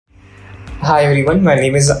Hi everyone, my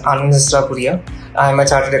name is Anand Jasrapuria. I am a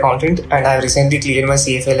chartered accountant and I have recently cleared my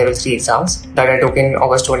CFA Level 3 exams that I took in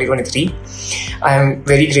August 2023. I am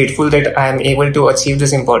very grateful that I am able to achieve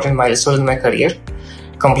this important milestone in my career.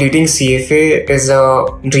 Completing CFA is a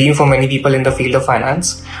dream for many people in the field of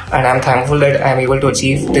finance, and I am thankful that I am able to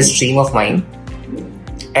achieve this dream of mine.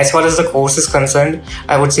 As far as the course is concerned,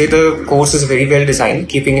 I would say the course is very well designed,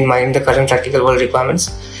 keeping in mind the current practical world requirements.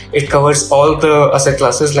 It covers all the asset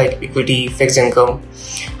classes like equity, fixed income,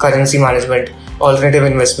 currency management, alternative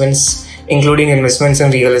investments, including investments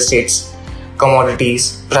in real estates,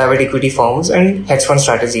 commodities, private equity firms, and hedge fund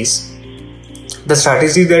strategies. The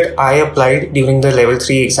strategy that I applied during the level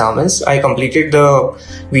 3 exam is I completed the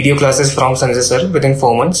video classes from Sanjay sir within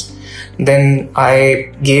 4 months. Then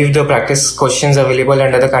I gave the practice questions available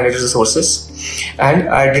under the candidate resources, and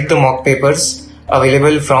I did the mock papers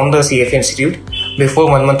available from the CFA Institute before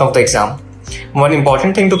 1 month of the exam. One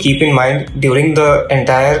important thing to keep in mind during the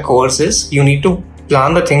entire course is you need to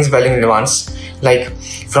plan the things well in advance, like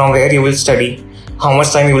from where you will study, how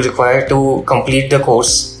much time you will require to complete the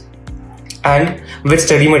course, and which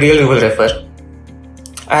study material you will refer.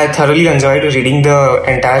 I thoroughly enjoyed reading the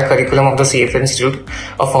entire curriculum of the CFA Institute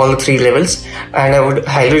of all the 3 levels, and I would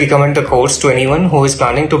highly recommend the course to anyone who is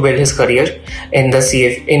planning to build his career in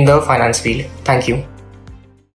the finance field. Thank you.